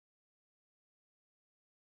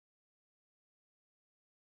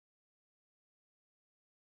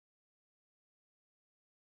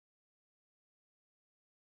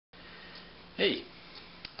Hey,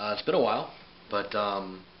 it's been a while, but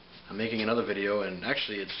I'm making another video, and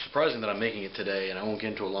actually it's surprising that I'm making it today, and I won't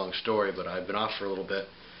get into a long story, but I've been off for a little bit.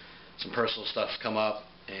 Some personal stuff's come up,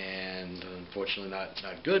 and unfortunately not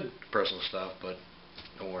good personal stuff, but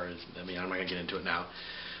don't worry, I'm not going to get into it now.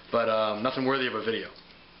 But nothing worthy of a video.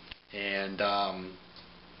 And I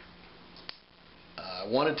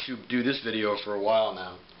wanted to do this video for a while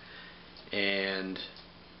now, and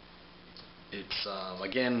it's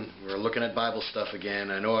again, we're looking at Bible stuff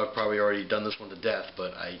again. I know I've probably already done this one to death,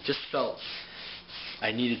 but I just felt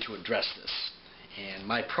I needed to address this. And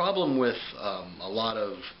my problem with a lot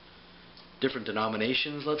of different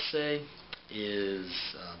denominations, let's say, is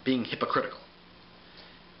being hypocritical.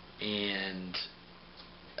 And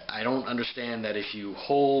I don't understand that if you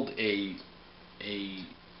hold a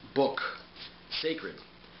book sacred,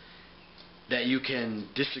 that you can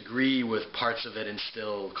disagree with parts of it and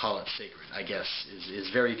still call it sacred, I guess, is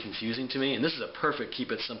very confusing to me. And this is a perfect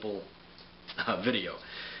keep it simple video,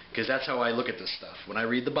 because that's how I look at this stuff. When I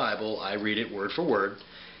read the Bible, I read it word for word,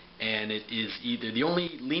 and it is either the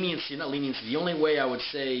only leniency, not leniency, the only way I would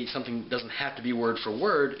say something doesn't have to be word for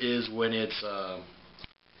word is when it's, I'm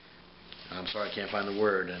sorry, I can't find the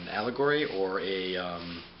word, an allegory or a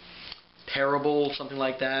parable, something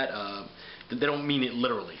like that. They don't mean it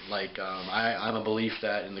literally. Like, I'm a belief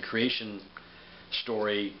that in the creation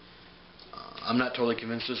story, I'm not totally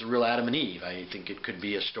convinced there's a real Adam and Eve. I think it could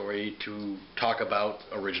be a story to talk about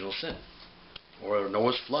original sin. Or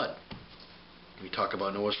Noah's flood. We talk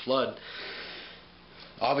about Noah's flood.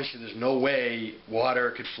 Obviously, there's no way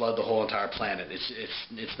water could flood the whole entire planet.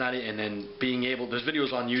 It's not. And then being able, there's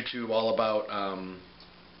videos on YouTube all about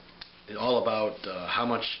how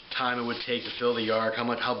much time it would take to fill the ark,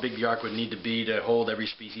 how big the ark would need to be to hold every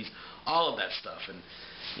species, all of that stuff, and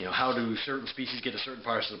how do certain species get to certain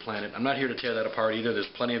parts of the planet. I'm not here to tear that apart either. There's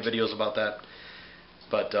plenty of videos about that.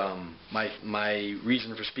 But my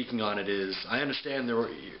reason for speaking on it is I understand there are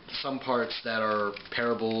some parts that are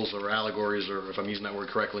parables or allegories, or if I'm using that word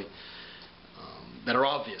correctly, that are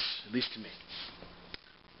obvious, at least to me.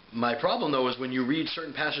 My problem, though, is when you read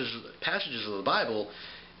certain passages of the Bible,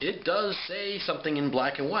 it does say something in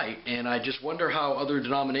black and white, and I just wonder how other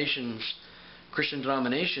denominations, Christian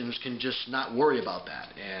denominations, can just not worry about that.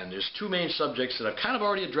 And there's two main subjects that I've kind of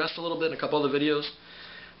already addressed a little bit in a couple other videos,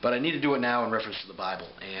 but I need to do it now in reference to the Bible.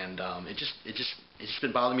 And it's just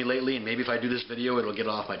been bothering me lately, and maybe if I do this video, it'll get it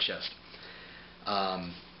off my chest.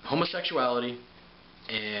 Homosexuality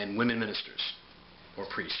and women ministers, or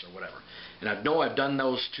priests, or whatever. And I know I've done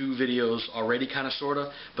those two videos already, kind of, sort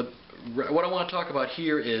of, but what I want to talk about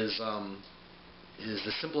here is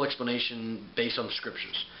the simple explanation based on the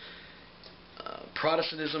Scriptures.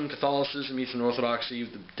 Protestantism, Catholicism, Eastern Orthodoxy,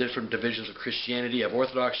 the different divisions of Christianity. You have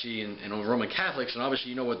Orthodoxy and Roman Catholics, and obviously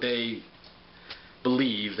you know what they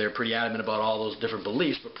believe. They're pretty adamant about all those different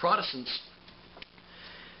beliefs, but Protestants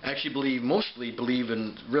actually mostly believe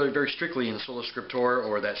in, really very strictly in sola scriptura,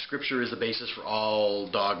 or that Scripture is the basis for all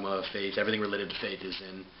dogma, faith, everything related to faith is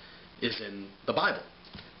in the Bible,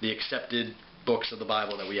 the accepted books of the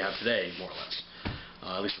Bible that we have today, more or less,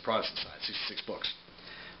 at least the Protestant side, 66 books.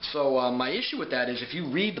 So my issue with that is if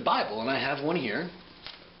you read the Bible, and I have one here,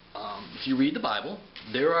 if you read the Bible,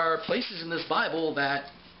 there are places in this Bible that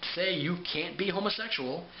say you can't be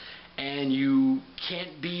homosexual and you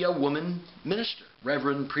can't be a woman minister,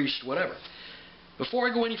 reverend, priest, whatever. Before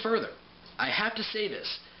I go any further, I have to say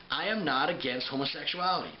this. I am not against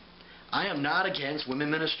homosexuality. I am not against women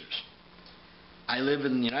ministers. I live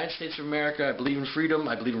in the United States of America. I believe in freedom.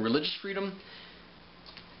 I believe in religious freedom.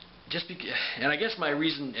 And I guess my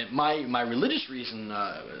reason, my religious reason,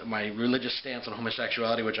 my religious stance on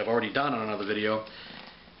homosexuality, which I've already done on another video,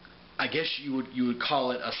 I guess you would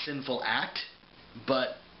call it a sinful act,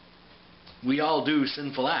 but we all do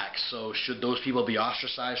sinful acts, so should those people be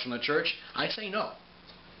ostracized from the church? I say no.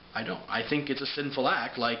 I don't. I think it's a sinful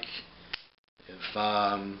act, like if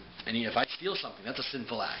I steal something, that's a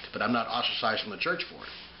sinful act, but I'm not ostracized from the church for it.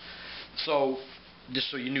 So, just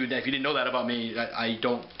so you knew that, if you didn't know that about me, I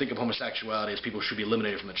don't think of homosexuality as people should be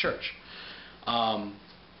eliminated from the church.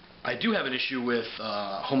 I do have an issue with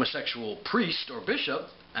homosexual priest or bishop,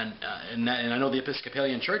 and I know the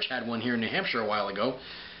Episcopalian Church had one here in New Hampshire a while ago.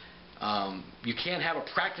 You can't have a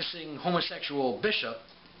practicing homosexual bishop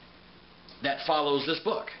that follows this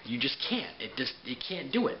book. You just can't. It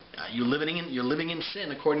can't do it. You're living in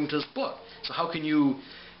sin according to this book. So how can you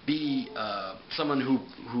be someone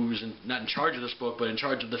who's not in charge of this book, but in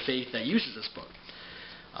charge of the faith that uses this book?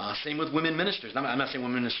 Same with women ministers. I'm not saying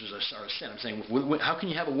women ministers are a sin. I'm saying, how can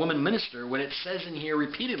you have a woman minister when it says in here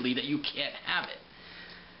repeatedly that you can't have it?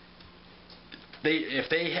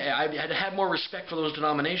 I had to have more respect for those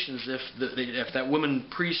denominations if that woman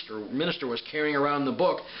priest or minister was carrying around the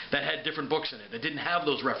book that had different books in it, that didn't have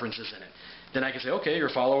those references in it. Then I could say, okay, you're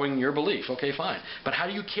following your belief. Okay, fine. But how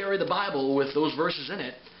do you carry the Bible with those verses in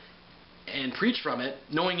it and preach from it,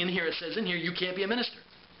 knowing in here it says in here you can't be a minister?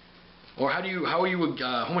 Or how are you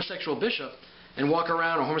a homosexual bishop and walk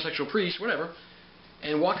around, or homosexual priest, whatever,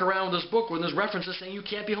 and walk around with this book with this references saying you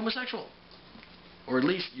can't be homosexual? Or at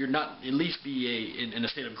least be in a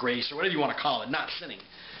state of grace, or whatever you want to call it, not sinning.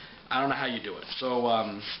 I don't know how you do it.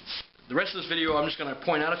 So the rest of this video, I'm just going to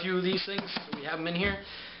point out a few of these things so we have them in here,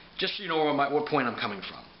 just so you know what point I'm coming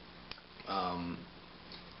from.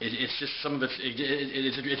 It's just some of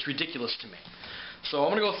it's ridiculous to me. So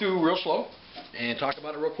I'm going to go through real slow and talk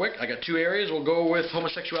about it real quick. I got two areas. We'll go with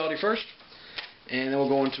homosexuality first, and then we'll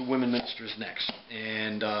go into women ministers next.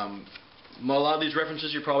 And a lot of these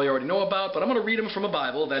references you probably already know about, but I'm going to read them from a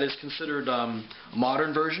Bible that is considered a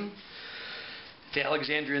modern version. The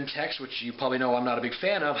Alexandrian text, which you probably know I'm not a big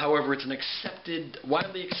fan of. However, it's an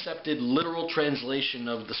widely accepted literal translation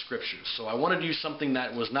of the Scriptures. So I wanted to use something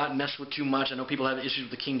that was not messed with too much. I know people have issues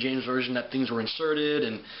with the King James Version, that things were inserted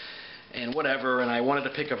and whatever, and I wanted to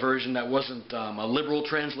pick a version that wasn't a liberal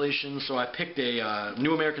translation, so I picked a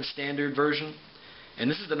New American Standard version. And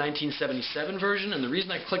this is the 1977 version, and the reason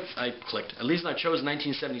the reason I chose the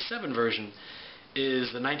 1977 version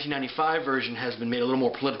is the 1995 version has been made a little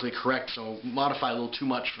more politically correct, so modified a little too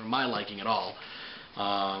much for my liking at all.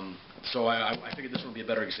 So I figured this one would be a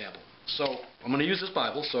better example. So I'm going to use this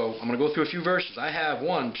Bible, so I'm going to go through a few verses. I have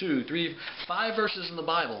 5 verses in the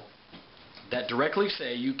Bible that directly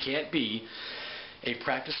say you can't be a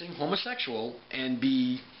practicing homosexual and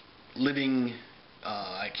be living,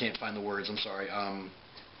 I can't find the words, I'm sorry,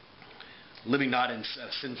 living not in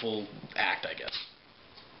a sinful act, I guess.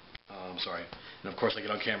 I'm sorry. And of course I get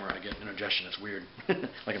on camera and I get indigestion. It's weird.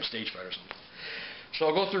 Like I'm stage fright or something. So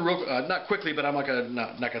I'll go through not quickly, but I'm not going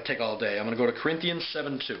to take all day. I'm going to go to Corinthians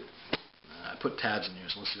 7:2. I put tabs in here,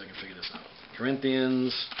 so let's see if I can figure this out.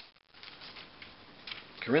 Corinthians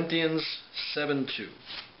 7:2.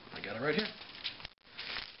 I got it right here.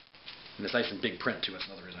 And it's nice and big print too. That's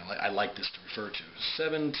another reason I like this to refer to.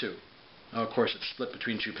 7:2. Oh, of course it's split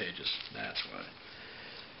between 2 pages. That's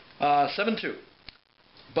why. 7:2.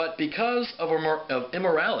 But because of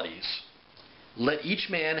immoralities, let each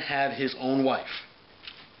man have his own wife.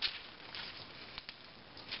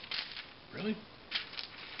 Really?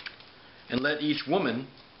 And let each woman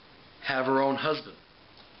have her own husband.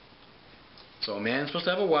 So a man's supposed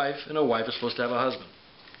to have a wife, and a wife is supposed to have a husband.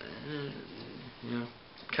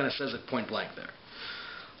 Kind of says it point blank there.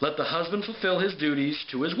 Let the husband fulfill his duties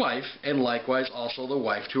to his wife, and likewise also the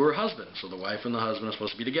wife to her husband. So the wife and the husband are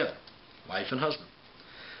supposed to be together. Wife and husband.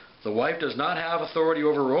 The wife does not have authority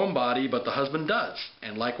over her own body, but the husband does.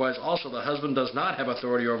 And likewise also the husband does not have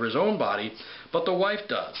authority over his own body, but the wife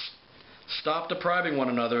does. Stop depriving one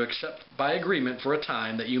another except by agreement for a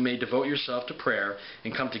time, that you may devote yourself to prayer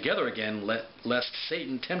and come together again, lest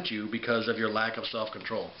Satan tempt you because of your lack of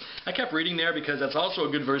self-control. I kept reading there because that's also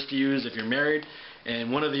a good verse to use if you're married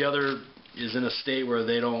and one or the other is in a state where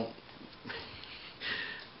they don't,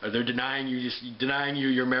 or they're denying you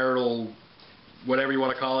your marital, whatever you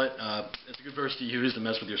want to call it. It's a good verse to use to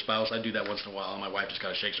mess with your spouse. I do that once in a while, and my wife just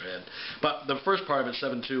kind of shakes her head. But the first part of it,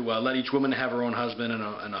 7:2, let each woman have her own husband and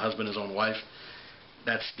a husband his own wife.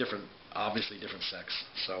 That's different, obviously different sex.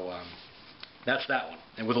 So that's that one,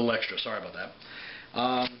 and with a little extra. Sorry about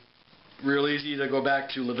that. Real easy to go back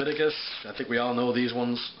to Leviticus. I think we all know these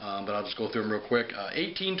ones, but I'll just go through them real quick.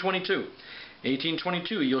 18:22.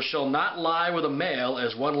 18:22. You shall not lie with a male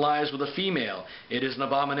as one lies with a female. It is an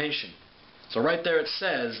abomination. So right there it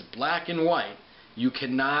says, black and white, you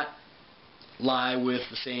cannot lie with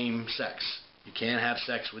the same sex. You can't have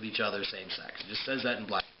sex with each other, same sex. It just says that in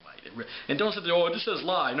black and white. And don't say, oh, it just says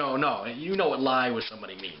lie. No, no. You know what lie with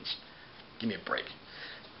somebody means. Give me a break.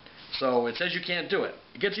 So it says you can't do it.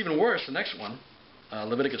 It gets even worse, the next one,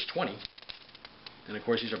 Leviticus 20. And of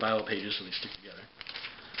course these are Bible pages, so they stick together.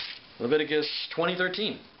 Leviticus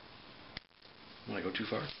 20:13. Did I go too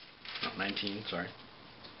far? No, 19, sorry.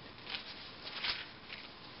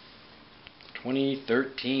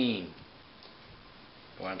 2013.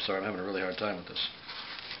 Boy, I'm sorry, I'm having a really hard time with this.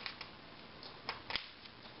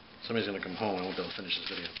 Somebody's going to come home and I won't be able to finish this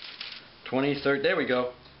video. 2013, there we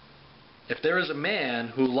go. If there is a man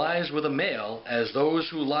who lies with a male as those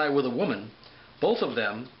who lie with a woman, both of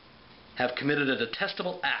them have committed a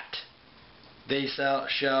detestable act. They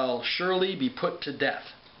shall surely be put to death.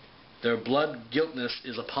 Their blood guiltness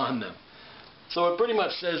is upon them. So it pretty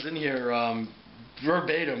much says in here,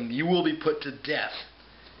 verbatim, you will be put to death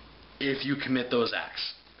if you commit those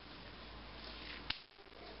acts.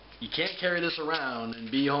 You can't carry this around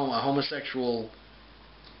and be a homosexual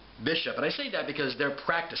bishop. And I say that because they're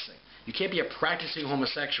practicing. You can't be a practicing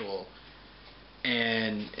homosexual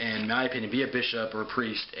and in my opinion, be a bishop or a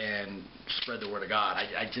priest and spread the word of God.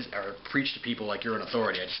 Or preach to people like you're an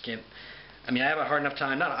authority. I just can't. I mean, I have a hard enough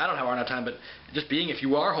time. I don't have a hard enough time, but just being, if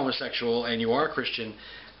you are homosexual and you are a Christian,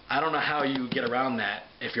 I don't know how you get around that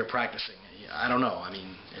if you're practicing. I don't know. I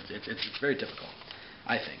mean, it's very difficult,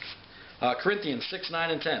 I think. Corinthians 6, 9,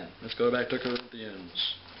 and 10. Let's go back to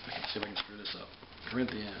Corinthians. I can see if I can screw this up.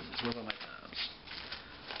 Corinthians. Where's all my tabs?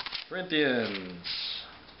 Corinthians.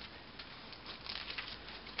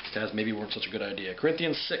 These tabs maybe weren't such a good idea.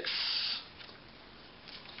 Corinthians 6.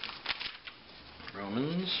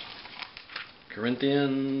 Romans.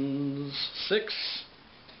 Corinthians 6,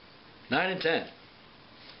 9, and 10.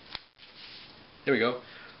 Here we go.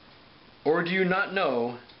 Or do you not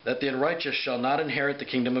know that the unrighteous shall not inherit the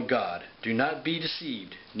kingdom of God? Do not be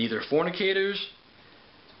deceived. Neither fornicators,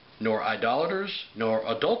 nor idolaters, nor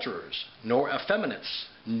adulterers, nor effeminates,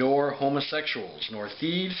 nor homosexuals, nor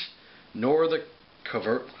thieves, nor the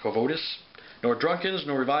covetous, nor drunkards,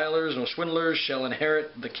 nor revilers, nor swindlers shall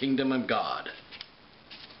inherit the kingdom of God.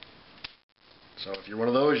 So if you're one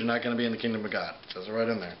of those, you're not going to be in the kingdom of God. It says it right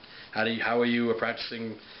in there. How are you a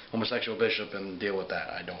practicing homosexual bishop and deal with that?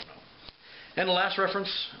 I don't know. And the last reference,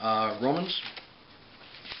 Romans.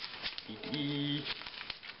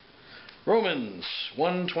 Romans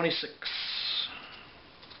 1:26.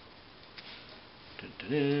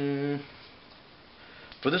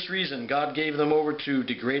 For this reason, God gave them over to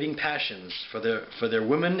degrading passions, for their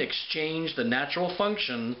women exchanged the natural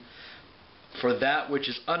function for that which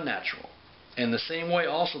is unnatural. In the same way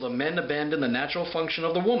also the men abandoned the natural function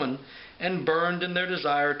of the woman and burned in their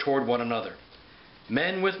desire toward one another.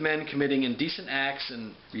 Men with men committing indecent acts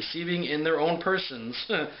and receiving in their own persons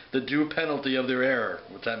the due penalty of their error.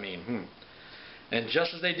 What's that mean? And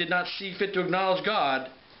just as they did not see fit to acknowledge God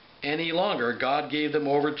any longer, God gave them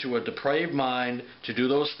over to a depraved mind to do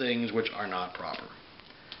those things which are not proper.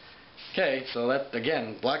 Okay, so that,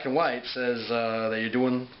 again, black and white says that you're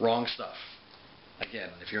doing wrong stuff.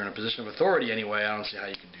 Again, if you're in a position of authority anyway, I don't see how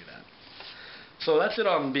you can do that. So that's it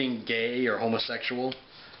on being gay or homosexual.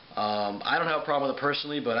 I don't have a problem with it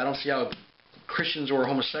personally, but I don't see how Christians or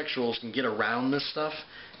homosexuals can get around this stuff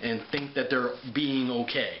and think that they're being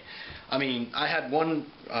okay. I mean, I had one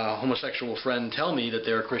homosexual friend tell me that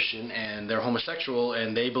they're a Christian and they're homosexual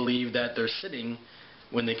and they believe that they're sinning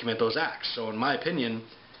when they commit those acts. So in my opinion,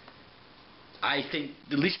 I think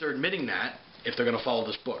at least they're admitting that if they're going to follow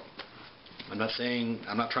this book. I'm not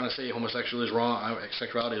trying to say homosexuality is wrong,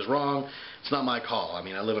 sexuality is wrong. It's not my call. I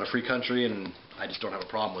mean, I live in a free country and I just don't have a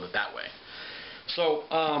problem with it that way. So,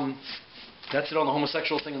 that's it on the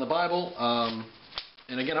homosexual thing in the Bible.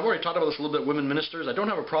 And again, I've already talked about this a little bit, women ministers. I don't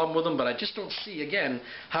have a problem with them, but I just don't see, again,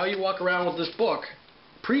 how you walk around with this book,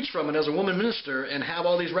 preach from it as a woman minister, and have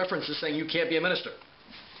all these references saying you can't be a minister.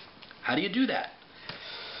 How do you do that?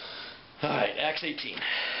 Alright, Acts 18.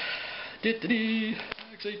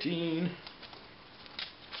 Acts 18.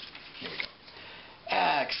 Here we go.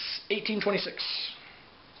 Acts 18:26.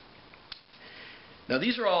 Now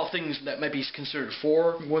these are all things that might be considered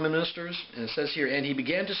for women ministers, and it says here, and he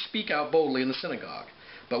began to speak out boldly in the synagogue.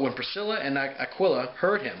 But when Priscilla and Aquila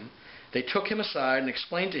heard him, they took him aside and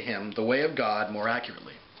explained to him the way of God more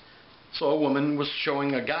accurately. So a woman was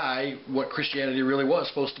showing a guy what Christianity really was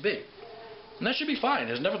supposed to be. And that should be fine.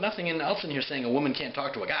 There's nothing else in here saying a woman can't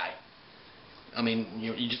talk to a guy. I mean,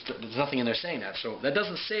 there's nothing in there saying that. So that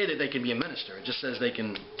doesn't say that they can be a minister. It just says they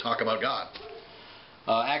can talk about God.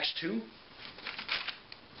 Acts 2.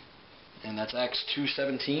 And that's Acts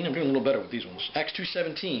 2:17. I'm doing a little better with these ones. Acts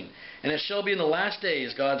 2:17. And it shall be in the last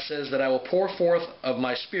days, God says, that I will pour forth of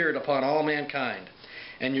my Spirit upon all mankind.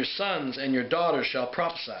 And your sons and your daughters shall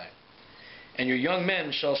prophesy. And your young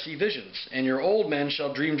men shall see visions, and your old men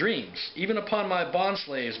shall dream dreams. Even upon my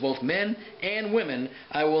bondslaves, both men and women,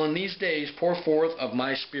 I will in these days pour forth of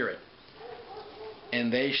my Spirit,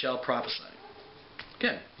 and they shall prophesy.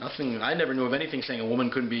 Again, nothing. I never knew of anything saying a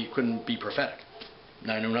woman couldn't be prophetic.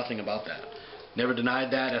 I know nothing about that. Never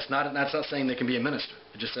denied that. That's not saying they can be a minister.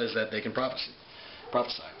 It just says that they can prophesy.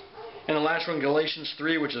 And the last one, Galatians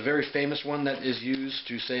 3, which is a very famous one that is used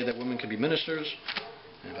to say that women can be ministers.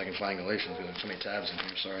 If I can find Galatians, because there's so many tabs in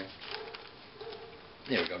here, sorry.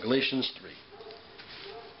 There we go, Galatians 3.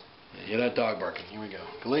 You hear that dog barking? Here we go.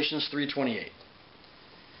 Galatians 3:28.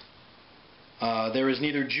 There is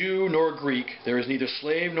neither Jew nor Greek, there is neither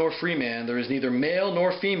slave nor free man, there is neither male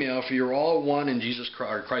nor female, for you are all one in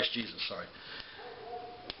Christ Jesus.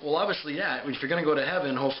 Well, obviously, yeah. If you're going to go to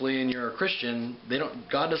heaven, hopefully, and you're a Christian,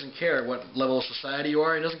 God doesn't care what level of society you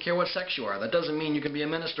are. He doesn't care what sex you are. That doesn't mean you can be a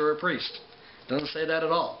minister or a priest. It doesn't say that at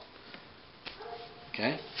all.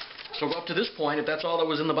 Okay? So up to this point, if that's all that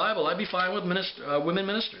was in the Bible, I'd be fine with women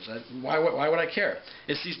ministers. Why would I care?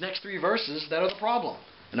 It's these next 3 verses that are the problem.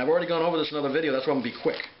 And I've already gone over this in another video. That's why I'm going to be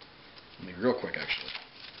quick. I'm going to be real quick, actually.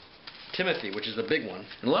 Timothy, which is the big one.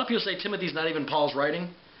 And a lot of people say Timothy's not even Paul's writing.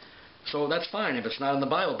 So that's fine if it's not in the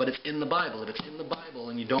Bible, but it's in the Bible. If it's in the Bible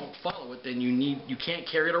and you don't follow it, then you can't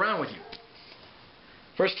carry it around with you.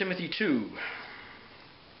 1 Timothy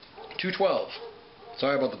 2:12.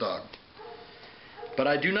 Sorry about the dog. But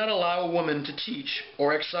I do not allow a woman to teach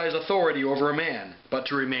or exercise authority over a man, but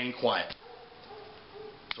to remain quiet.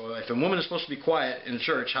 So if a woman is supposed to be quiet in the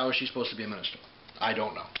church, how is she supposed to be a minister? I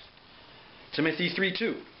don't know. Timothy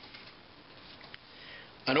 3:2.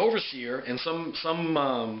 An overseer, and some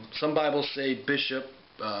Bibles say bishop,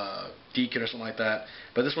 deacon, or something like that,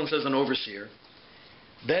 but this one says an overseer.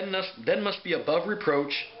 Then must be above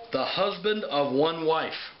reproach the husband of one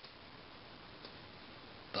wife.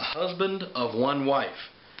 The husband of one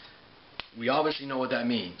wife. We obviously know what that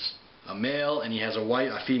means. A male, and he has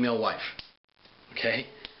a female wife. Okay.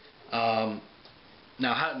 Now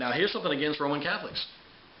here's something against Roman Catholics.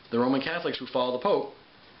 The Roman Catholics who follow the Pope.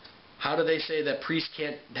 How do they say that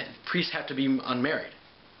priests have to be unmarried?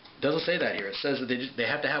 It doesn't say that here. It says that they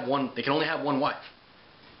have to have one. They can only have one wife.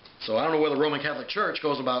 So I don't know whether the Roman Catholic Church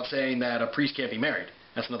goes about saying that a priest can't be married.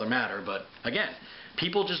 That's another matter. But again,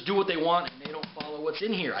 people just do what they want and they don't follow what's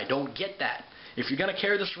in here. I don't get that. If you're going to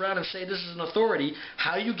carry this around and say this is an authority,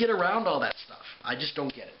 how do you get around all that stuff? I just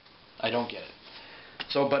don't get it. I don't get it.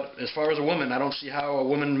 So, but as far as a woman, I don't see how a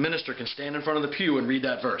woman minister can stand in front of the pew and read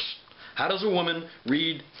that verse. How does a woman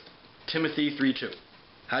read Timothy 3:2?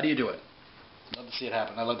 How do you do it? I'd love to see it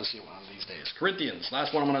happen. I'd love to see it one of these days. Corinthians,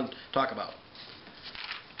 last one I'm going to talk about.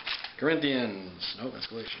 Corinthians, no, that's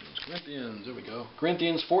Galatians. Corinthians, there we go.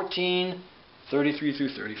 Corinthians 14:33 through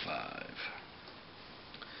 35.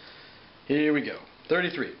 Here we go.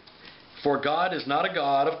 33. For God is not a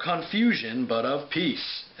God of confusion, but of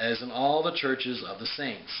peace, as in all the churches of the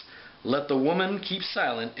saints. Let the woman keep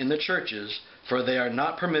silent in the churches, for they are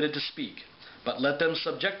not permitted to speak. But let them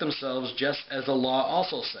subject themselves just as the law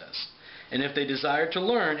also says. And if they desire to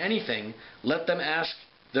learn anything, let them ask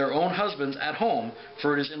their own husbands at home,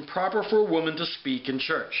 for it is improper for a woman to speak in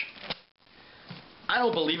church. I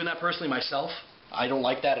don't believe in that personally myself. I don't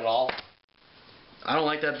like that at all. I don't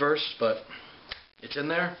like that verse, but it's in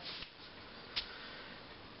there.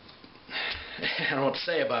 I don't know what to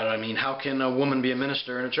say about it. I mean, how can a woman be a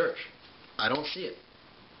minister in a church? I don't see it.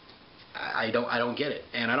 I don't get it.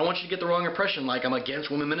 And I don't want you to get the wrong impression like I'm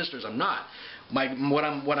against women ministers. I'm not. What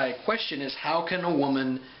I question is, how can a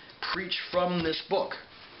woman preach from this book?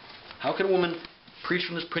 How can a woman preach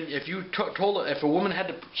from this? If a woman had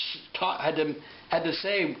to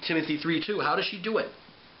say Timothy 3:2, how does she do it?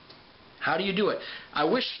 How do you do it? I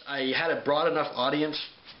wish I had a broad enough audience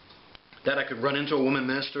that I could run into a woman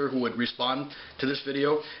minister who would respond to this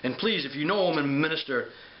video. And please, if you know a woman minister,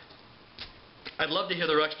 I'd love to hear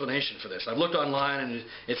their explanation for this. I've looked online, and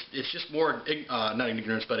it's just more not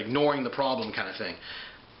ignorance, but ignoring the problem kind of thing.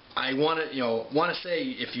 I want to say,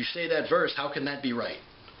 if you say that verse, how can that be right?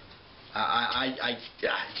 It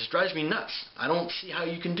just drives me nuts. I don't see how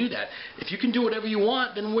you can do that. If you can do whatever you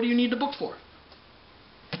want, then what do you need the book for?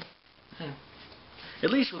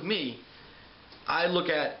 At least with me, I look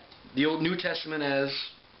at the Old New Testament as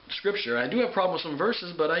Scripture. I do have a problem with some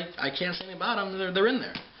verses, but I can't say anything about them. They're in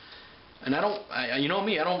there. And you know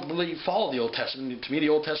me, I don't really follow the Old Testament. To me, the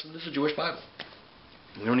Old Testament is a Jewish Bible.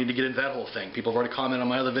 We don't need to get into that whole thing. People have already commented on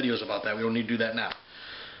my other videos about that. We don't need to do that now.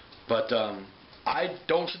 But I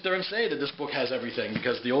don't sit there and say that this book has everything,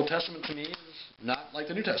 because the Old Testament to me is not like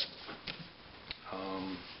the New Testament.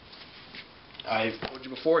 I've told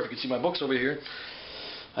you before, if you can see my books over here,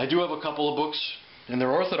 I do have a couple of books in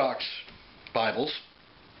their Orthodox Bibles.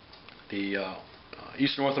 The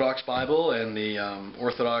Eastern Orthodox Bible and the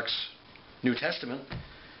Orthodox New Testament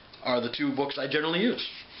are the two books I generally use.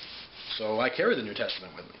 So I carry the New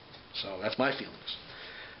Testament with me. So that's my feelings.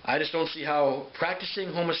 I just don't see how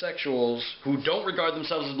practicing homosexuals who don't regard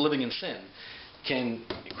themselves as living in sin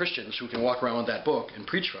Christians who can walk around with that book and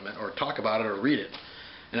preach from it or talk about it or read it.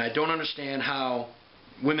 And I don't understand how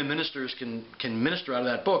women ministers can minister out of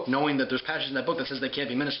that book knowing that there's passages in that book that says they can't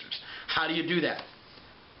be ministers. How do you do that?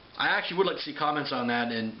 I actually would like to see comments on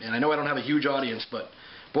that, and I know I don't have a huge audience, but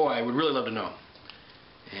boy, I would really love to know.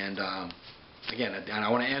 And again, I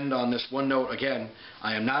want to end on this one note. Again,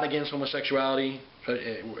 I am not against homosexuality.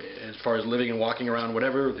 as far as living and walking around,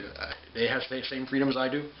 whatever. They have the same freedom as I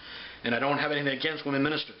do, and I don't have anything against women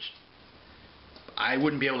ministers. I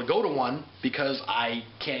wouldn't be able to go to one because I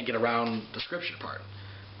can't get around the scripture part,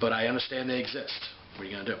 but I understand they exist. What are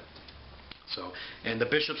you going to do? So, and the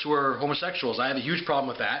bishops who are homosexuals, I have a huge problem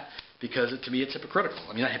with that because to me it's hypocritical.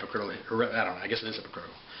 I mean, not hypocritical. I don't know. I guess it is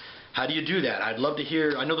hypocritical. How do you do that? I'd love to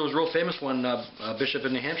hear. I know there was a real famous one, bishop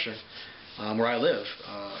in New Hampshire, where I live,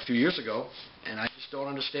 a few years ago, and I just don't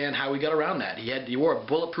understand how we got around that. He wore a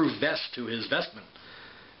bulletproof vest to his vestment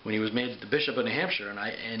when he was made the bishop of New Hampshire,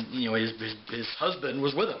 and you know, his husband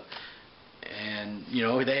was with him, and you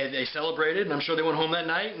know, they celebrated, and I'm sure they went home that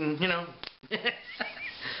night, and you know.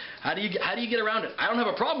 How do you get around it? I don't have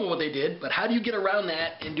a problem with what they did, but how do you get around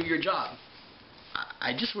that and do your job?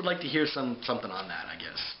 I just would like to hear something on that, I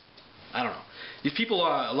guess. I don't know. These people,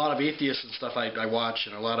 a lot of atheists and stuff I watch,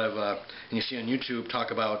 and a lot of, and you see on YouTube,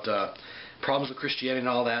 talk about problems with Christianity and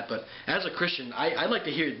all that. But as a Christian, I'd like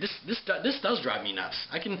to hear this does drive me nuts.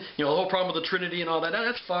 I can, you know, the whole problem with the Trinity and all that.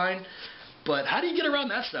 That's fine. But how do you get around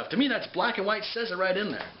that stuff? To me, that's black and white. Says it right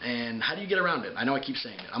in there. And how do you get around it? I know I keep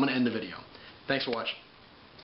saying it. I'm going to end the video. Thanks for watching.